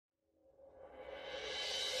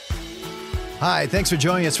Hi, thanks for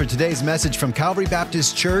joining us for today's message from Calvary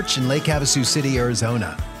Baptist Church in Lake Havasu City,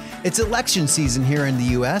 Arizona. It's election season here in the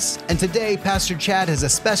U.S., and today Pastor Chad has a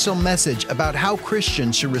special message about how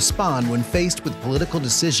Christians should respond when faced with political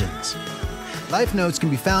decisions. Life Notes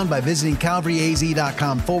can be found by visiting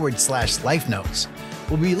calvaryaz.com/life notes.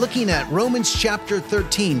 We'll be looking at Romans chapter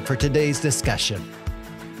 13 for today's discussion.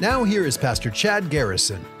 Now here is Pastor Chad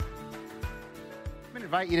Garrison.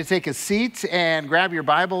 I invite you to take a seat and grab your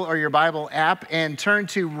Bible or your Bible app and turn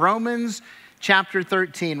to Romans chapter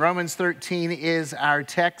 13. Romans 13 is our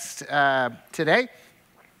text today.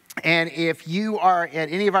 And if you are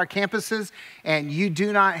at any of our campuses and you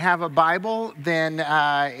do not have a Bible, then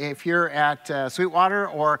if you're at Sweetwater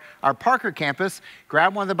or our Parker campus,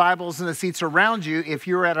 grab one of the Bibles in the seats around you. If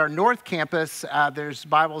you're at our North campus, there's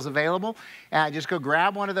Bibles available. Just go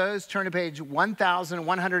grab one of those, turn to page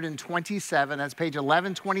 1127. That's page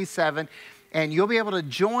 1127. And you'll be able to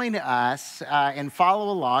join us and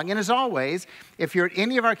follow along. And as always, if you're at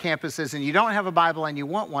any of our campuses and you don't have a Bible and you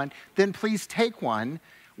want one, then please take one.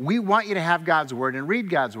 We want you to have God's Word and read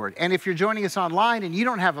God's Word. And if you're joining us online and you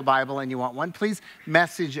don't have a Bible and you want one, please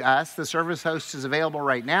message us. The service host is available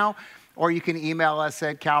right now. Or you can email us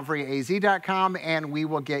at calvaryaz.com and we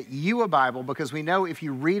will get you a Bible, because we know if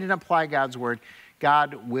you read and apply God's Word,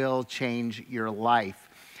 God will change your life.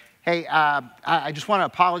 Hey, I just want to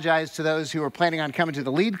apologize to those who are planning on coming to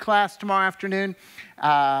the lead class tomorrow afternoon.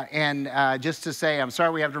 And just to say, I'm sorry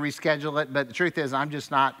we have to reschedule it, but the truth is I'm just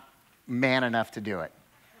not man enough to do it.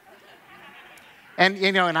 And,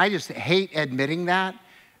 you know, and I just hate admitting that.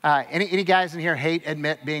 Any guys in here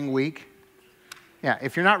admit being weak? Yeah,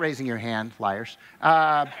 if you're not raising your hand, liars.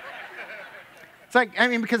 It's like, I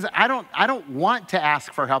mean, because I don't want to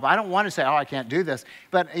ask for help. I don't want to say, oh, I can't do this.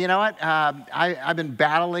 But you know what? I've been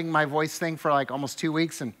battling my voice thing for like almost 2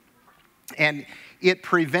 weeks, and it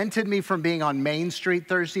prevented me from being on Main Street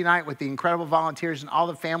Thursday night with the incredible volunteers and all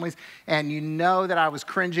the families. And you know that I was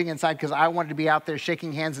cringing inside because I wanted to be out there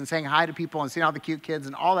shaking hands and saying hi to people and seeing all the cute kids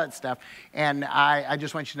and all that stuff. And I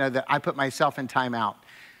just want you to know that I put myself in timeout.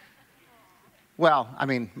 Well, I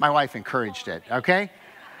mean, my wife encouraged it, okay?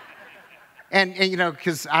 And you know,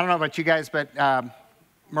 because I don't know about you guys, but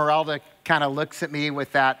Merelda kind of looks at me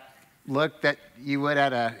with that look that you would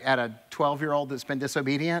at a 12-year-old that's been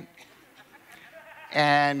disobedient,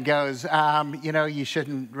 and goes, you know, you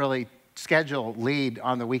shouldn't really schedule lead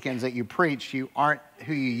on the weekends that you preach. You aren't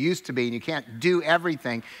who you used to be, and you can't do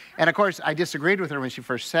everything. And of course, I disagreed with her when she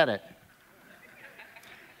first said it.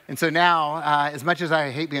 And so now, as much as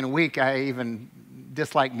I hate being weak, I even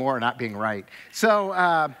dislike more not being right.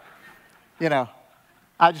 So, you know,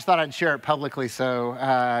 I just thought I'd share it publicly so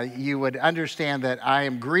you would understand that I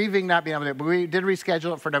am grieving not being able to. But we did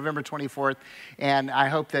reschedule it for November 24th, and I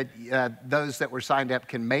hope that those that were signed up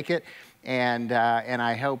can make it. And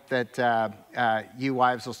I hope that you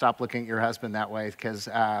wives will stop looking at your husband that way, because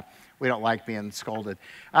we don't like being scolded.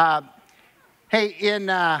 Hey, in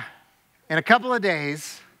a couple of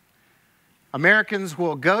days, Americans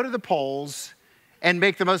will go to the polls and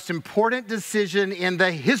make the most important decision in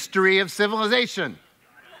the history of civilization.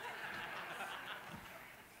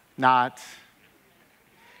 Not.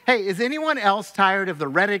 Hey, is anyone else tired of the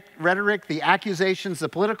rhetoric, the accusations, the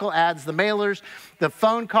political ads, the mailers, the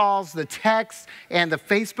phone calls, the texts, and the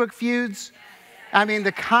Facebook feuds? I mean,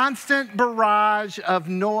 the constant barrage of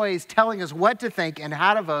noise telling us what to think and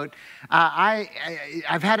how to vote.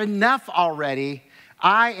 I've had enough already.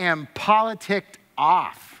 I am poli-ticked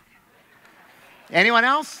off. Anyone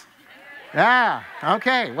else? Yeah,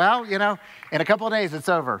 okay. Well, you know, in a couple of days it's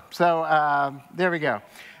over. So there we go.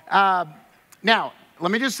 Now,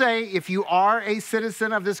 let me just say, if you are a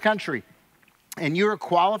citizen of this country and you are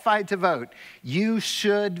qualified to vote, you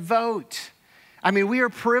should vote. I mean, we are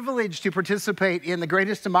privileged to participate in the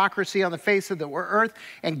greatest democracy on the face of the earth,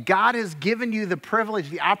 and God has given you the privilege,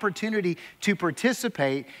 the opportunity to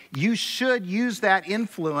participate. You should use that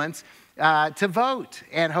influence to vote,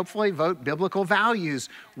 and hopefully vote biblical values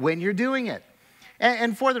when you're doing it.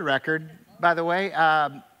 And for the record, by the way,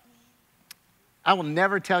 I will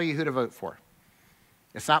never tell you who to vote for.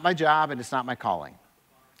 It's not my job and it's not my calling,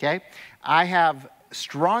 okay? I have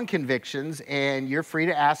strong convictions, and you're free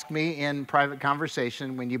to ask me in private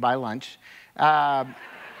conversation when you buy lunch.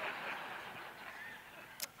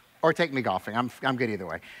 Or take me golfing. I'm good either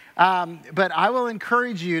way. But I will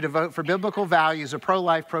encourage you to vote for biblical values of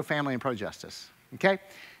pro-life, pro-family, and pro-justice, okay?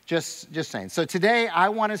 Just saying. So today I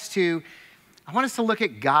want us to look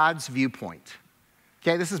at God's viewpoint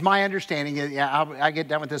Okay, this is my understanding. Yeah, I get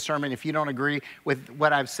done with this sermon. If you don't agree with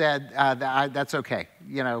what I've said, that's okay.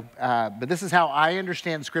 But this is how I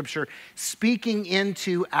understand Scripture speaking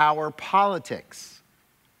into our politics.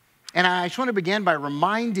 And I just want to begin by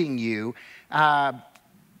reminding you to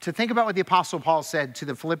think about what the Apostle Paul said to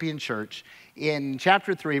the Philippian church in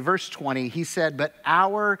chapter 3, verse 20. He said, "But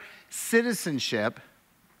our citizenship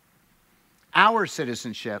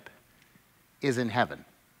is in heaven.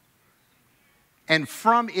 And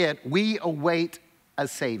from it, we await a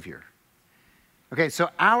Savior." Okay, so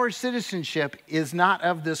our citizenship is not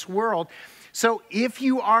of this world. So if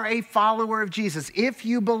you are a follower of Jesus, if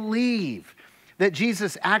you believe that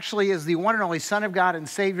Jesus actually is the one and only Son of God and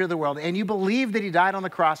Savior of the world, and you believe that he died on the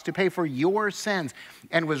cross to pay for your sins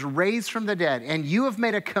and was raised from the dead, and you have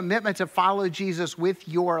made a commitment to follow Jesus with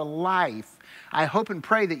your life, I hope and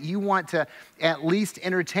pray that you want to at least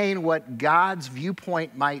entertain what God's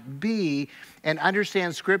viewpoint might be and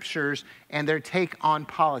understand scriptures and their take on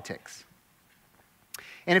politics.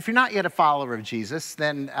 And if you're not yet a follower of Jesus,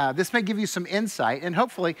 then this may give you some insight and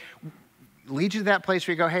hopefully lead you to that place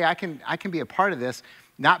where you go, hey, I can be a part of this,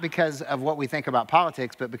 not because of what we think about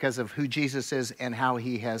politics, but because of who Jesus is and how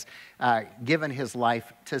he has given his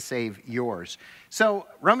life to save yours. So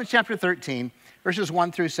Romans chapter 13, verses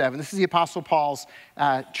 1 through 7. This is the Apostle Paul's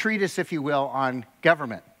treatise, if you will, on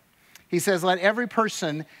government. He says, "Let every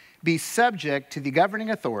person be subject to the governing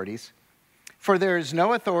authorities, for there is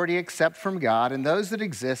no authority except from God, and those that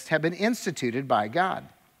exist have been instituted by God.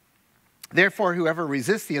 Therefore, whoever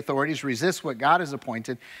resists the authorities resists what God has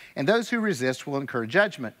appointed, and those who resist will incur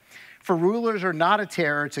judgment. For rulers are not a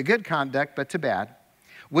terror to good conduct, but to bad.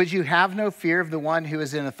 Would you have no fear of the one who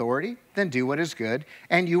is in authority? Then do what is good,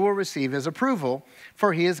 and you will receive his approval,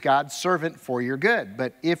 for he is God's servant for your good.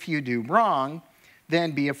 But if you do wrong,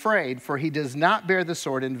 then be afraid, for he does not bear the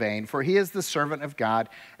sword in vain, for he is the servant of God,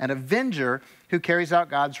 an avenger who carries out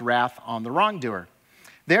God's wrath on the wrongdoer.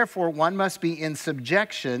 Therefore, one must be in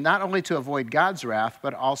subjection, not only to avoid God's wrath,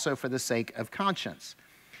 but also for the sake of conscience.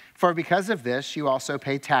 For because of this, you also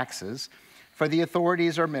pay taxes, for the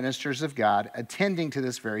authorities are ministers of God, attending to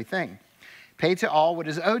this very thing. Pay to all what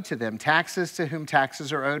is owed to them, taxes to whom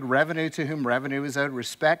taxes are owed, revenue to whom revenue is owed,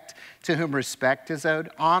 respect to whom respect is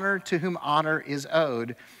owed, honor to whom honor is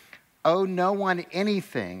owed. Owe no one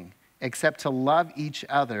anything except to love each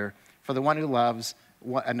other, for the one who loves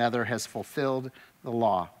another has fulfilled the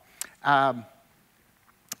law." I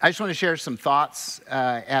just want to share some thoughts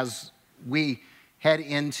as we head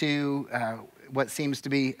into what seems to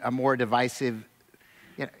be a more divisive,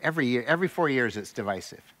 every year, every 4 years it's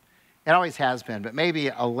divisive. It always has been, but maybe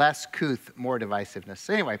a less couth, more divisiveness.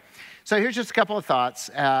 Anyway, so here's just a couple of thoughts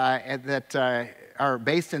that are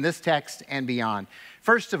based in this text and beyond.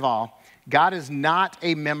 First of all, God is not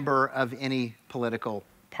a member of any political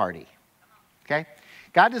party, okay?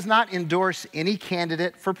 God does not endorse any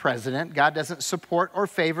candidate for president. God doesn't support or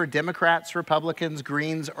favor Democrats, Republicans,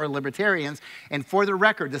 Greens, or Libertarians. And for the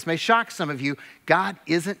record, this may shock some of you, God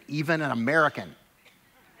isn't even an American.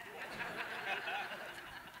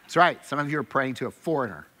 That's right, some of you are praying to a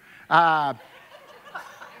foreigner. Don't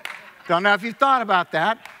know if you've thought about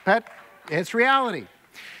that, but it's reality.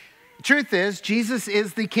 The truth is, Jesus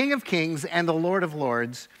is the King of Kings and the Lord of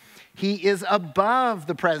Lords. He is above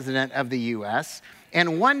the President of the U.S.,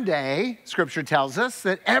 and one day, Scripture tells us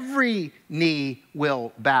that every knee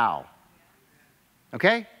will bow.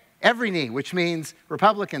 Okay? Every knee, which means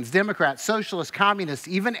Republicans, Democrats, socialists, communists,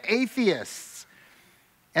 even atheists.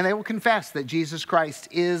 And they will confess that Jesus Christ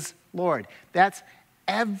is Lord. That's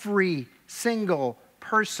every single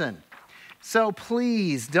person. So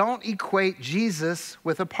please don't equate Jesus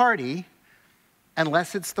with a party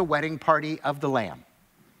unless it's the wedding party of the Lamb.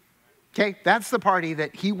 Okay, that's the party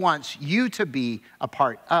that he wants you to be a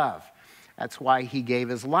part of. That's why he gave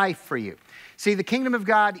his life for you. See, the kingdom of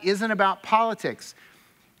God isn't about politics.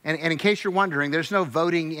 And in case you're wondering, there's no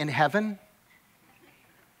voting in heaven.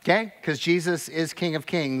 Okay, because Jesus is King of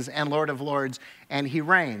Kings and Lord of Lords, and he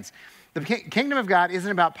reigns. The kingdom of God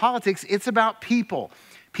isn't about politics, it's about people.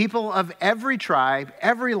 People of every tribe,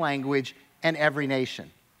 every language, and every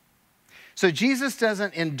nation. So Jesus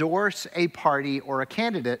doesn't endorse a party or a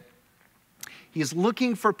candidate. He's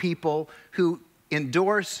looking for people who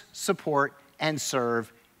endorse, support, and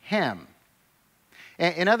serve him.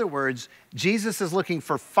 In other words, Jesus is looking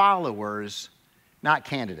for followers, not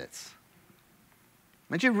candidates.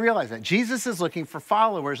 I want you to realize that. Jesus is looking for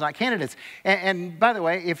followers, not candidates. And by the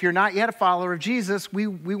way, if you're not yet a follower of Jesus, we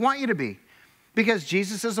want you to be. Because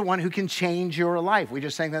Jesus is the one who can change your life. We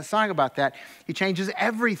just sang that song about that. He changes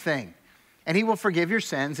everything. and he will forgive your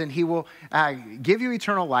sins, and he will give you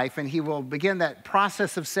eternal life, and he will begin that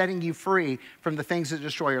process of setting you free from the things that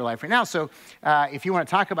destroy your life right now. So if you want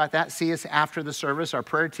to talk about that, see us after the service, our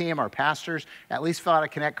prayer team, our pastors, at least fill out a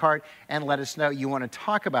Connect card and let us know you want to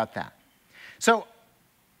talk about that. So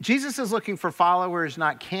Jesus is looking for followers,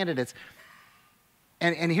 not candidates.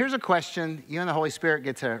 And here's a question you and the Holy Spirit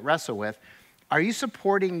get to wrestle with. Are you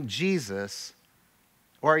supporting Jesus,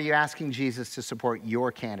 or are you asking Jesus to support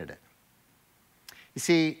your candidate? You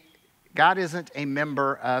see, God isn't a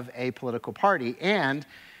member of a political party. And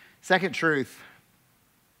second truth,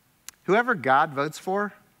 whoever God votes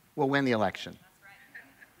for will win the election.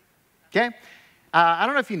 Okay? I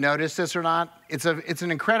don't know if you noticed this or not. It's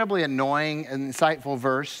an incredibly annoying and insightful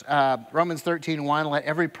verse. Romans 13:1, let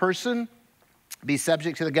every person be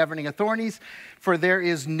subject to the governing authorities, for there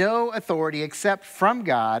is no authority except from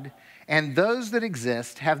God, and those that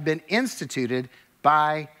exist have been instituted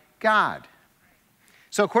by God.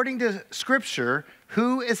 So according to Scripture,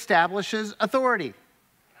 who establishes authority?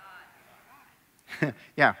 God.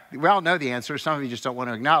 Yeah, we all know the answer. Some of you just don't want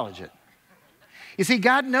to acknowledge it. You see,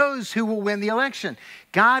 God knows who will win the election.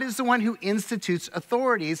 God is the one who institutes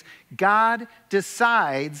authorities. God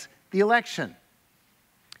decides the election.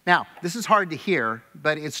 Now, this is hard to hear,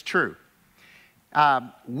 but it's true.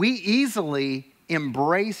 We easily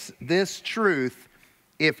embrace this truth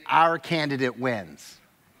if our candidate wins,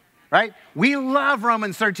 right? We love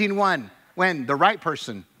Romans 13:1 when the right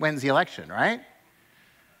person wins the election, right?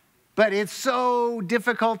 But it's so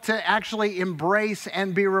difficult to actually embrace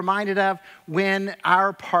and be reminded of when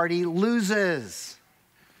our party loses.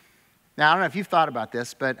 Now, I don't know if you've thought about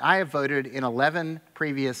this, but I have voted in 11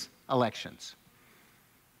 previous elections.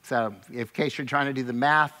 So in case you're trying to do the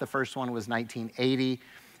math, the first one was 1980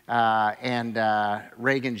 and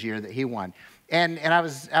Reagan's year that he won. And I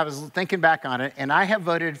was thinking back on it, and I have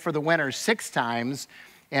voted for the winner 6 times,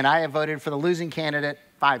 and I have voted for the losing candidate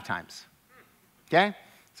 5 times. Okay?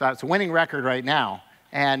 So it's a winning record right now.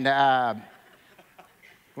 And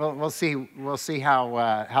we'll see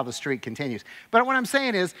how the streak continues. But what I'm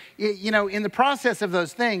saying is, you know, in the process of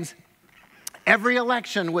those things, every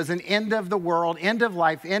election was an end of the world, end of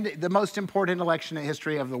life, the most important election in the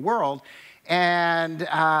history of the world, and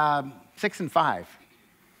 6 and 5.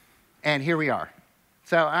 And here we are.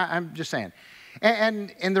 So I'm just saying.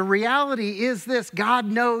 And the reality is this, God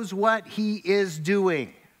knows what he is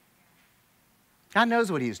doing. God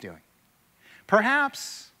knows what he's doing.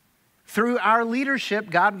 Perhaps through our leadership,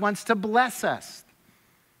 God wants to bless us.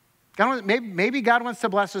 Maybe God wants to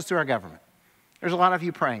bless us through our government. There's a lot of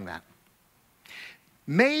you praying that.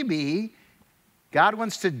 Maybe God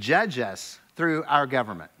wants to judge us through our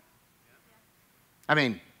government. I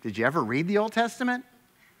mean, did you ever read the Old Testament?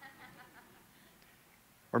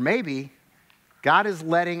 Or maybe God is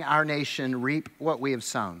letting our nation reap what we have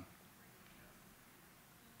sown.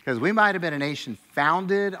 Because we might have been a nation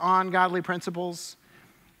founded on godly principles,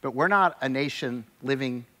 but we're not a nation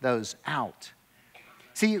living those out.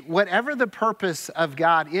 See, whatever the purpose of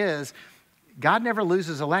God is, God never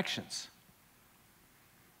loses elections.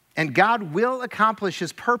 And God will accomplish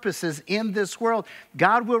his purposes in this world.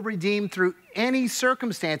 God will redeem through any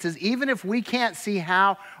circumstances, even if we can't see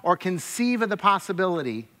how or conceive of the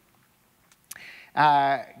possibility.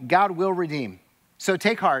 God will redeem. So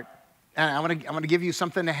take heart. And I'm going to give you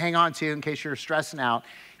something to hang on to in case you're stressing out.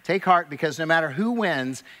 Take heart, because no matter who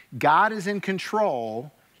wins, God is in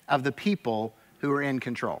control of the people who are in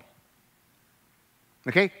control.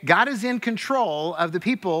 Okay? God is in control of the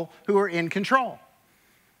people who are in control.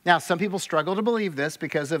 Now, some people struggle to believe this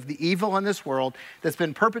because of the evil in this world that's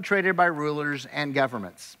been perpetrated by rulers and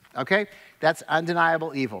governments. Okay? That's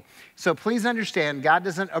undeniable evil. So please understand, God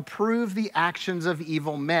doesn't approve the actions of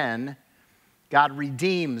evil men. God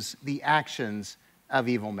redeems the actions of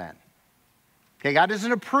evil men. Okay, God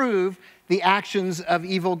doesn't approve the actions of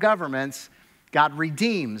evil governments. God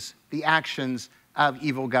redeems the actions of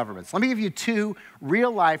evil governments. Let me give you 2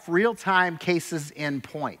 real-life, real-time cases in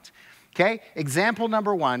point. Okay, example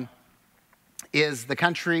number 1 is the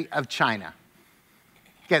country of China.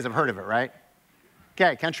 You guys have heard of it, right?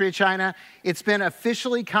 Okay, country of China. It's been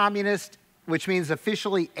officially communist, which means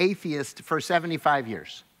officially atheist, for 75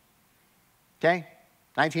 years. Okay,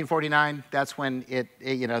 1949, that's when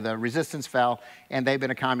the resistance fell, and they've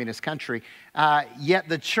been a communist country. Yet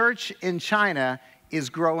the church in China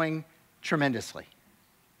is growing tremendously.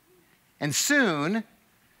 And soon,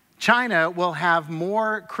 China will have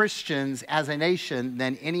more Christians as a nation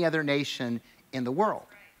than any other nation in the world.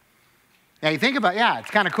 Now you think about,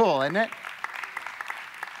 it's kind of cool, isn't it?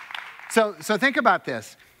 So think about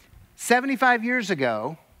this. 75 years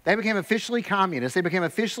ago, They became officially communist. They became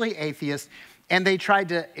officially atheist, and they tried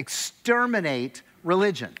to exterminate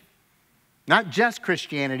religion. Not just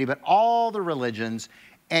Christianity, but all the religions.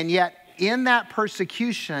 And yet, in that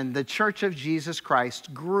persecution, the Church of Jesus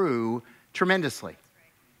Christ grew tremendously.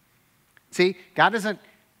 See, God doesn't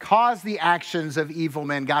cause the actions of evil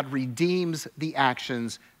men. God redeems the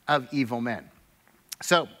actions of evil men.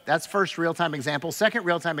 So that's first real-time example. Second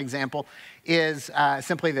real-time example is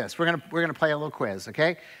simply this. We're gonna play a little quiz,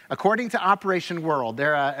 okay? According to Operation World,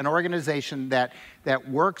 they're an organization that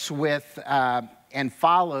works with and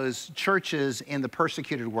follows churches in the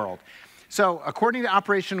persecuted world. So according to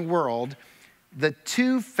Operation World, the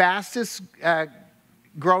two fastest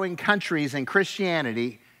growing countries in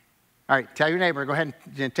Christianity. All right, tell your neighbor, go ahead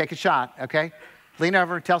and take a shot, okay? Lean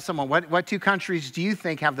over, tell someone, what two countries do you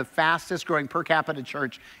think have the fastest growing per capita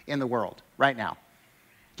church in the world right now?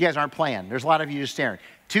 You guys aren't playing. There's a lot of you just staring.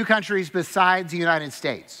 Two countries besides the United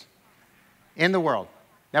States in the world.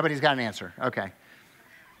 Nobody's got an answer. Okay. All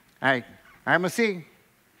right, I'm going to see.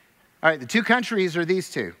 All right, the two countries are these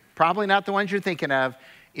two. Probably not the ones you're thinking of,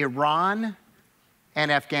 Iran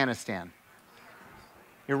and Afghanistan.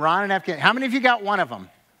 Iran and Afghanistan. How many of you got one of them?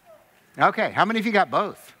 Okay, how many of you got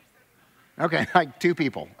both? Okay, like two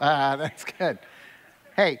people. That's good.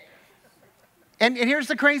 Hey, and here's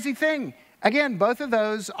the crazy thing. Again, both of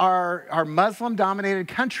those are Muslim-dominated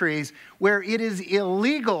countries where it is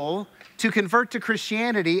illegal to convert to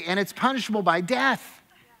Christianity, and it's punishable by death.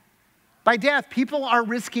 By death. People are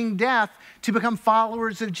risking death to become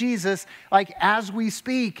followers of Jesus, like as we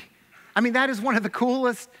speak. I mean, that is one of the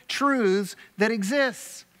coolest truths that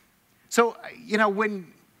exists. So, you know,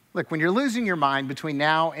 when you're losing your mind between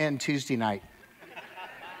now and Tuesday night,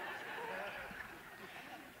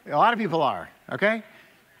 a lot of people are, okay?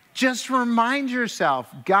 Just remind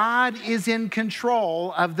yourself, God is in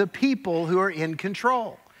control of the people who are in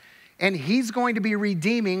control. And he's going to be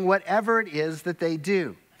redeeming whatever it is that they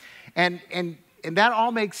do. And that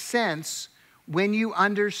all makes sense when you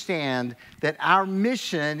understand that our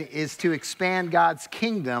mission is to expand God's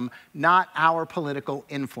kingdom, not our political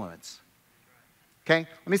influence. Okay,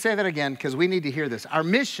 let me say that again because we need to hear this. Our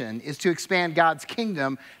mission is to expand God's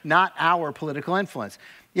kingdom, not our political influence.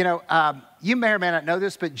 You know, you may or may not know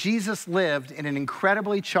this, but Jesus lived in an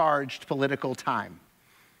incredibly charged political time.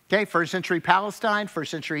 Okay, first century Palestine,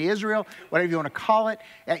 first century Israel, whatever you want to call it.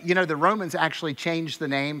 You know, the Romans actually changed the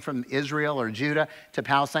name from Israel or Judah to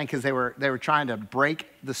Palestine because they were trying to break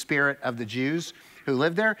the spirit of the Jews who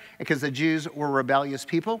lived there because the Jews were rebellious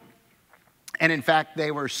people. And in fact,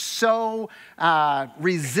 they were so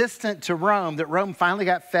resistant to Rome that Rome finally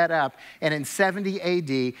got fed up. And in 70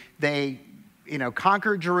 AD, they,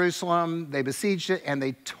 conquered Jerusalem, they besieged it, and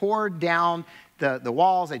they tore down the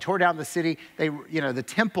walls, they tore down the city. The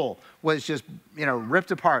temple was just,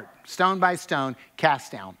 ripped apart, stone by stone,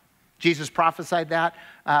 cast down. Jesus prophesied that,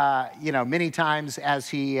 many times as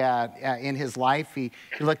he, in his life, he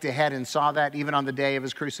looked ahead and saw that even on the day of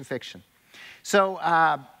his crucifixion. So,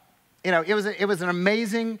 it was an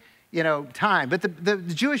amazing, time. But the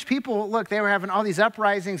Jewish people, look, they were having all these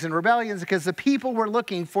uprisings and rebellions because the people were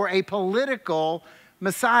looking for a political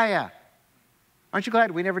Messiah. Aren't you glad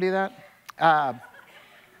we never do that?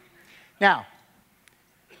 Now,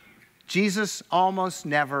 Jesus almost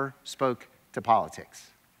never spoke to politics.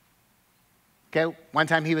 Okay, one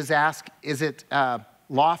time he was asked, is it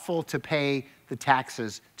lawful to pay the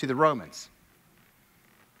taxes to the Romans?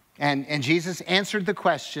 And Jesus answered the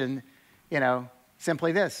question,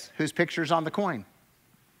 simply this: whose picture's on the coin?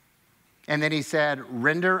 And then he said,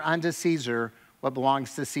 render unto Caesar what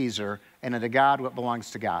belongs to Caesar, and unto God what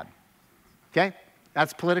belongs to God. Okay?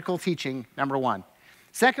 That's political teaching, number one.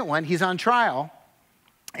 Second one, he's on trial,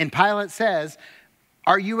 and Pilate says,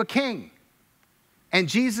 are you a king? And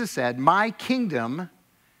Jesus said, my kingdom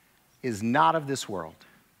is not of this world.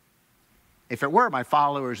 If it were, my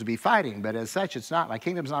followers would be fighting, but as such, it's not. My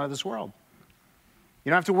kingdom's not of this world. You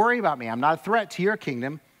don't have to worry about me. I'm not a threat to your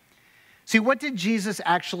kingdom. See, what did Jesus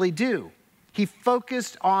actually do? He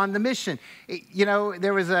focused on the mission.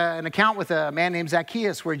 There was an account with a man named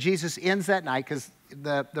Zacchaeus where Jesus ends that night because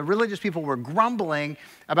the religious people were grumbling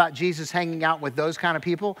about Jesus hanging out with those kind of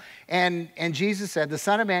people. And Jesus said, the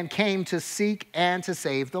Son of Man came to seek and to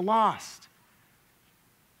save the lost.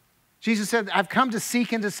 Jesus said, I've come to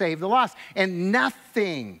seek and to save the lost. And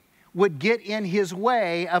nothing would get in his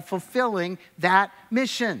way of fulfilling that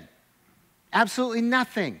mission. Absolutely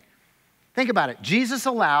nothing. Think about it. Jesus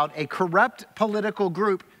allowed a corrupt political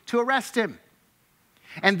group to arrest him.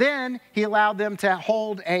 And then he allowed them to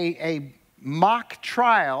hold a mock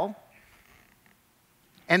trial.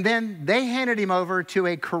 And then they handed him over to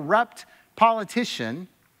a corrupt politician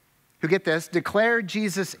who, get this, declared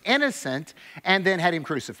Jesus innocent and then had him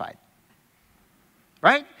crucified.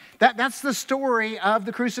 Right? That's the story of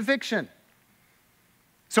the crucifixion.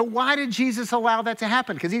 So why did Jesus allow that to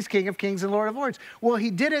happen? Because he's King of Kings and Lord of Lords. Well,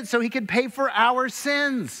 he did it so he could pay for our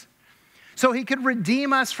sins. So he could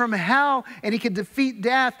redeem us from hell and he could defeat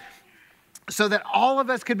death so that all of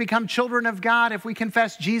us could become children of God if we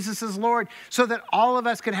confess Jesus as Lord, so that all of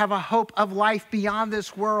us could have a hope of life beyond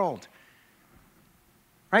this world.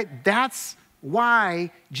 Right? That's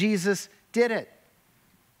why Jesus did it.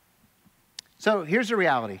 So here's the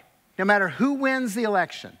reality. No matter who wins the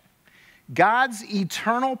election, God's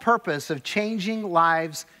eternal purpose of changing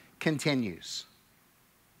lives continues.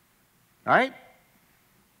 All right?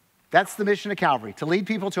 That's the mission of Calvary, to lead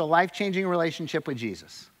people to a life-changing relationship with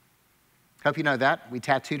Jesus. Hope you know that. We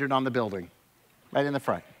tattooed it on the building, right in the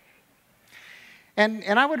front. And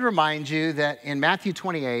I would remind you that in Matthew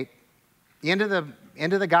 28, the end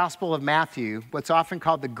of the Gospel of Matthew, what's often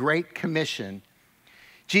called the Great Commission,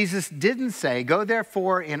 Jesus didn't say, "Go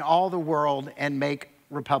therefore in all the world and make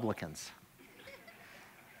Republicans."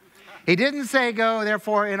 He didn't say, "Go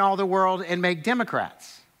therefore in all the world and make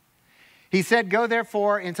Democrats." He said, "Go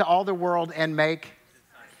therefore into all the world and make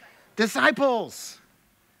disciples."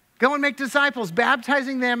 Go and make disciples,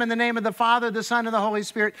 baptizing them in the name of the Father, the Son, and the Holy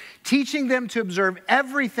Spirit, teaching them to observe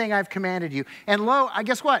everything I've commanded you. And lo,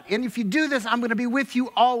 guess what? And if you do this, I'm going to be with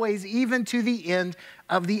you always, even to the end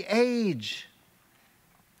of the age.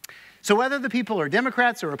 So whether the people are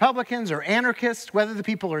Democrats or Republicans or anarchists, whether the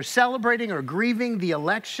people are celebrating or grieving the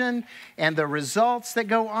election and the results that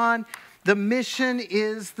go on, the mission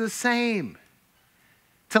is the same: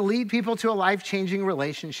 to lead people to a life-changing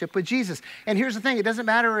relationship with Jesus. And here's the thing, it doesn't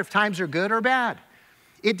matter if times are good or bad.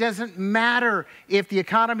 It doesn't matter if the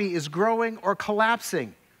economy is growing or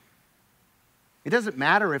collapsing. It doesn't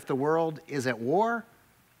matter if the world is at war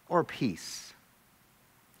or peace.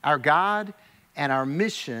 Our God and our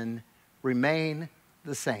mission remain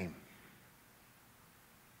the same.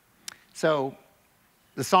 So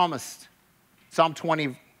the psalmist, Psalm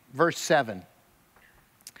 20, verse 7,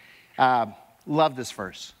 love this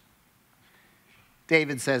verse.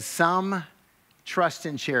 David says, "Some trust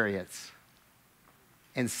in chariots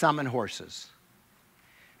and some in horses,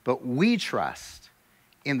 but we trust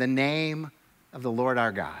in the name of the Lord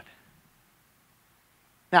our God."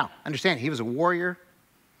 Now, understand, he was a warrior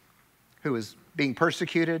who was being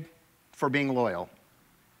persecuted for being loyal.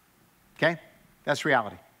 Okay? That's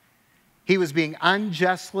reality. He was being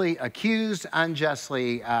unjustly accused,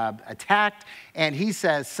 unjustly attacked, and he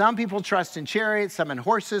says, some people trust in chariots, some in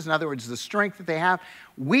horses, in other words, the strength that they have.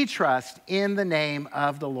 We trust in the name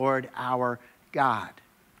of the Lord our God.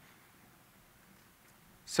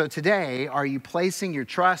 So today, are you placing your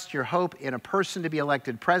trust, your hope in a person to be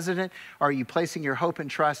elected president, or are you placing your hope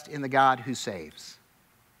and trust in the God who saves?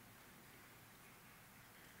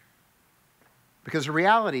 Because the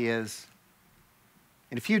reality is,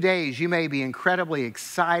 in a few days, you may be incredibly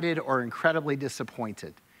excited or incredibly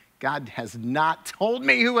disappointed. God has not told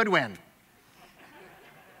me who would win.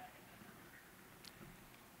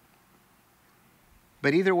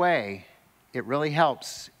 But either way, it really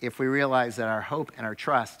helps if we realize that our hope and our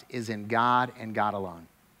trust is in God and God alone.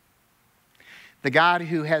 The God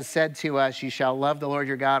who has said to us, "You shall love the Lord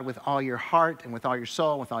your God with all your heart and with all your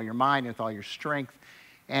soul, with all your mind, and with all your strength."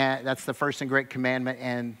 And that's the first and great commandment.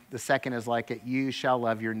 And the second is like it: you shall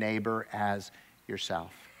love your neighbor as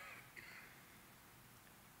yourself.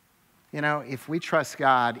 You know, if we trust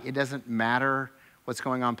God, it doesn't matter what's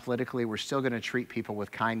going on politically. We're still going to treat people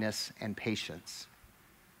with kindness and patience.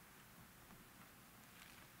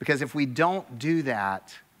 Because if we don't do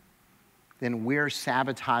that, then we're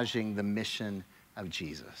sabotaging the mission of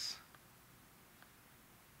Jesus.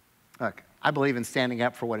 Look, I believe in standing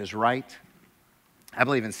up for what is right. I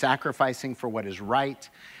believe in sacrificing for what is right.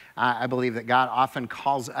 I believe that God often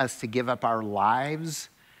calls us to give up our lives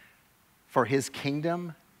for his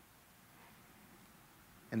kingdom.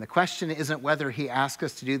 And the question isn't whether he asks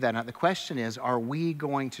us to do that or not. The question is, are we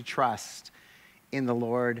going to trust in the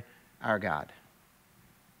Lord our God?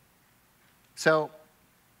 So,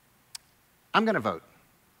 I'm going to vote.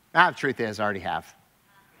 The truth is, I already have.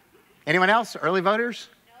 Anyone else? Early voters?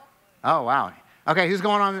 No. Oh, wow. Okay, who's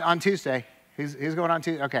going on Tuesday? Who's going on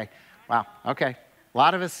Tuesday? Okay. Wow. Okay. A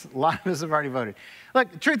lot of us have already voted.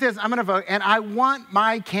 Look, the truth is, I'm going to vote, and I want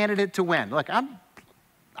my candidate to win. Look,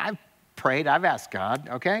 I've prayed, I've asked God,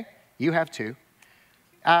 okay? You have too.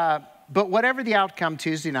 But whatever the outcome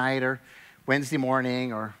Tuesday night or Wednesday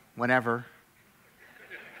morning or whenever,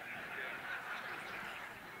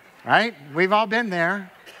 right? We've all been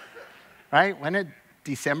there, right? When it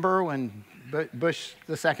December, when Bush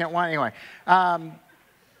the second one. Anyway,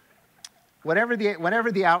 whatever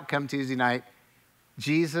the outcome Tuesday night,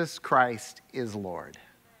 Jesus Christ is Lord.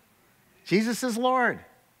 Jesus is Lord.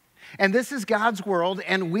 And this is God's world,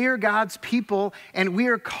 and we're God's people, and we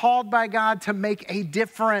are called by God to make a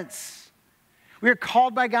difference. We are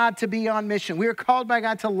called by God to be on mission. We are called by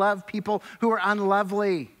God to love people who are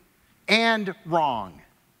unlovely and wrong.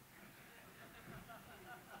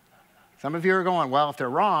 Some of you are going, well, if they're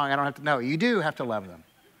wrong, I don't have to know. You do have to love them.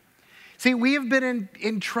 See, we have been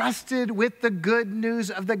entrusted with the good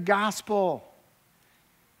news of the gospel.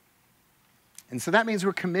 And so that means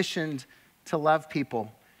we're commissioned to love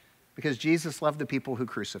people because Jesus loved the people who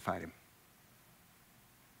crucified him.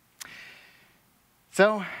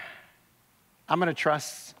 So I'm going to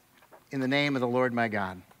trust in the name of the Lord my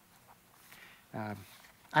God.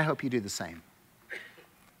 I hope you do the same.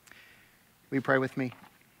 Will you pray with me?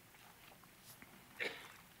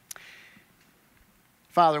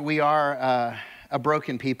 Father, we are a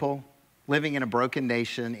broken people living in a broken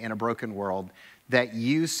nation, in a broken world that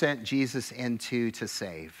you sent Jesus into to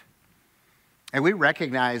save. And we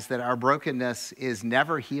recognize that our brokenness is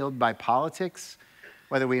never healed by politics,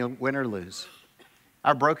 whether we win or lose.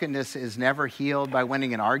 Our brokenness is never healed by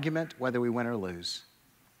winning an argument, whether we win or lose.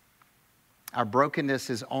 Our brokenness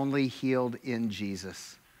is only healed in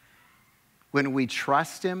Jesus. When we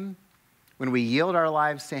trust him, when we yield our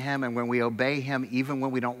lives to him, and when we obey him even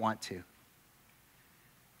when we don't want to.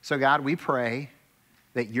 So God, we pray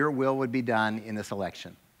that your will would be done in this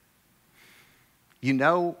election. You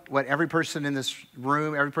know what every person in this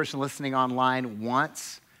room, every person listening online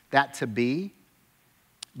wants that to be,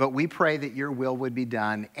 but we pray that your will would be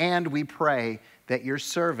done, and we pray that your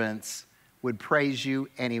servants would praise you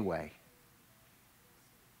anyway.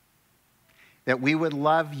 That we would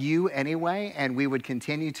love you anyway, and we would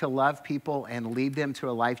continue to love people and lead them to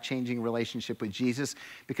a life-changing relationship with Jesus,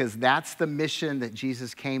 because that's the mission that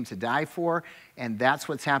Jesus came to die for, and that's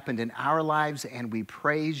what's happened in our lives, and we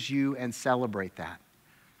praise you and celebrate that.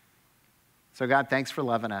 So God, thanks for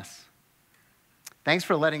loving us. Thanks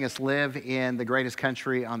for letting us live in the greatest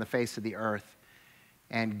country on the face of the earth,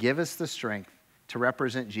 and give us the strength to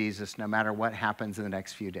represent Jesus no matter what happens in the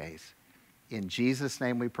next few days. In Jesus'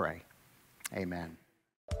 name we pray. Amen.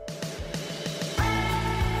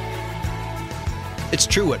 It's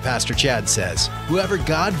true what Pastor Chad says. Whoever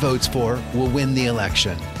God votes for will win the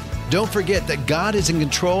election. Don't forget that God is in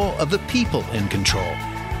control of the people in control.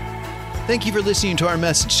 Thank you for listening to our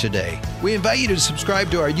message today. We invite you to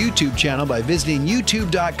subscribe to our YouTube channel by visiting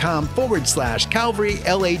youtube.com/Calvary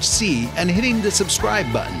LHC and hitting the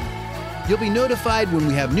subscribe button. You'll be notified when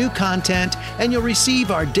we have new content, and you'll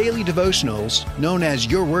receive our daily devotionals, known as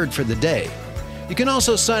Your Word for the Day. You can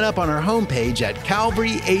also sign up on our homepage at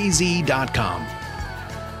calvaryaz.com.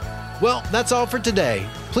 Well, that's all for today.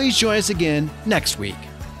 Please join us again next week.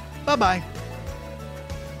 Bye-bye.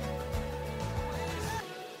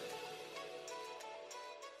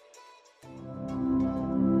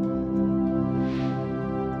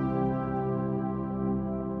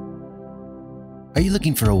 Are you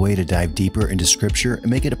looking for a way to dive deeper into Scripture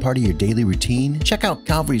and make it a part of your daily routine? Check out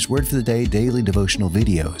Calvary's Word for the Day daily devotional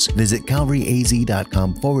videos. Visit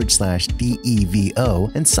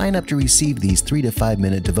calvaryaz.com/DEVO and sign up to receive these 3 to 5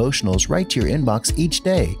 minute devotionals right to your inbox each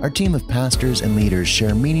day. Our team of pastors and leaders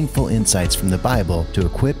share meaningful insights from the Bible to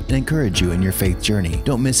equip and encourage you in your faith journey.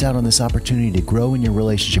 Don't miss out on this opportunity to grow in your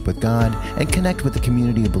relationship with God and connect with the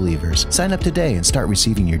community of believers. Sign up today and start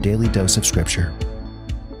receiving your daily dose of Scripture.